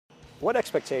What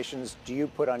expectations do you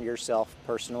put on yourself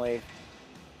personally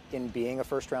in being a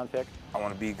first-round pick? I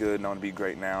want to be good and I want to be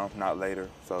great now, not later.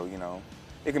 So,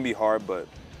 it can be hard, but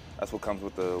that's what comes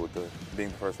with the being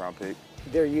the first round pick.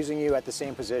 They're using you at the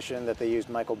same position that they used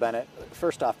Michael Bennett.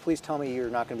 First off, please tell me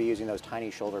you're not going to be using those tiny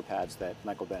shoulder pads that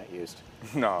Michael Bennett used.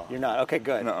 No. You're not? Okay,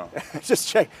 good. No. Just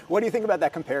check. What do you think about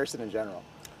that comparison in general?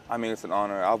 I mean, it's an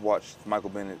honor. I've watched Michael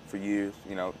Bennett for years.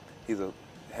 He's a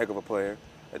heck of a player,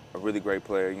 a really great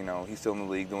player. He's still in the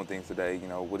league doing things today.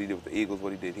 What he did with the Eagles,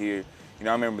 what he did here. I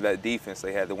remember that defense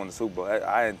they had that won the Super Bowl.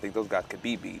 I didn't think those guys could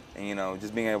be beat. And,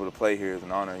 just being able to play here is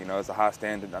an honor. It's a high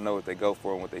standard. I know what they go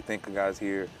for and what they think of guys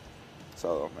here.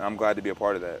 So I'm glad to be a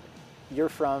part of that. You're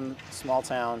from small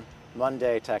town,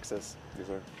 Monday, Texas. Yes,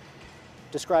 sir.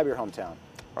 Describe your hometown.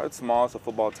 It's small. It's a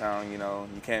football town.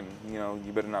 You can't,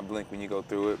 you better not blink when you go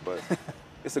through it. But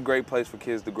it's a great place for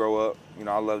kids to grow up.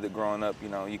 I loved it growing up.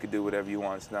 You could do whatever you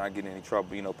want. It's not getting in any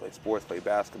trouble. Play sports, play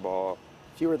basketball.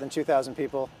 Fewer than 2,000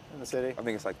 people in the city? I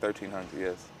think it's like 1,300,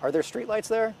 yes. Are there streetlights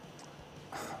there?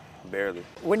 Barely.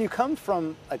 When you come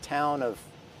from a town of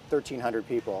 1,300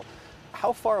 people,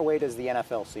 how far away does the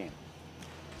NFL seem?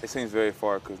 It seems very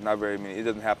far because not very many. It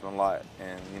doesn't happen a lot.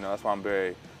 And, that's why I'm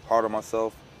very hard on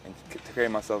myself and to carry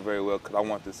myself very well because I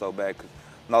want this so bad because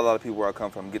not a lot of people where I come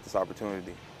from get this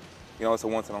opportunity. It's a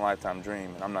once-in-a-lifetime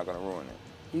dream, and I'm not going to ruin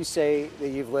it. You say that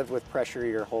you've lived with pressure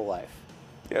your whole life.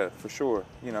 Yeah, for sure.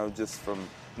 Just from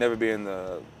never being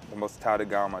the most touted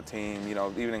guy on my team,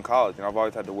 even in college. I've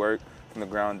always had to work from the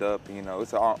ground up.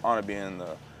 It's an honor being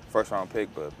the first round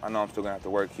pick, but I know I'm still going to have to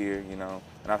work here, and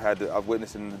I've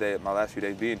witnessed it in the day, my last few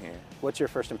days being here. What's your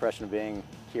first impression of being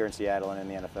here in Seattle and in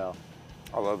the NFL?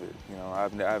 I love it. I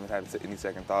haven't had any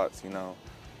second thoughts,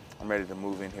 I'm ready to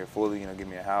move in here fully, give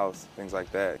me a house, things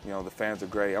like that. The fans are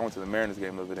great. I went to the Mariners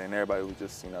game the other day, and everybody was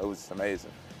just, it was just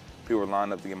amazing. People were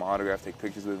lined up to get my autograph, take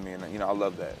pictures with me, and I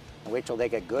love that. Wait till they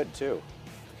get good too.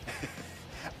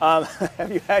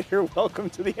 Have you had your welcome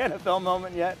to the NFL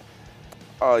moment yet?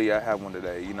 Oh yeah, I had one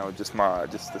today. Just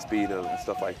the speed of and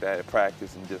stuff like that at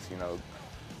practice, and just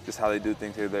how they do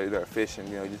things here. They're efficient.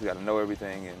 You just got to know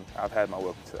everything, and I've had my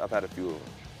welcome to. I've had a few of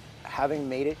them. Having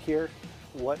made it here,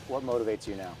 what motivates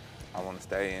you now? I want to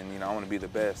stay, and I want to be the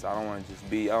best. I don't want to just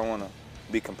be. I don't want to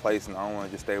be complacent. I don't want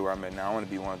to just stay where I'm at now. I want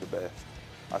to be one of the best.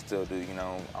 I still do,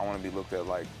 I want to be looked at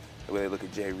like the way they look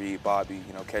at Jay Reed, Bobby,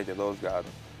 KJ, those guys.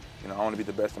 I want to be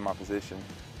the best in my position.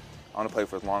 I want to play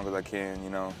for as long as I can,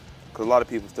 because a lot of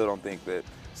people still don't think that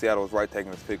Seattle was right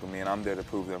taking this pick with me, and I'm there to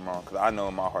prove them wrong, because I know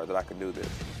in my heart that I can do this.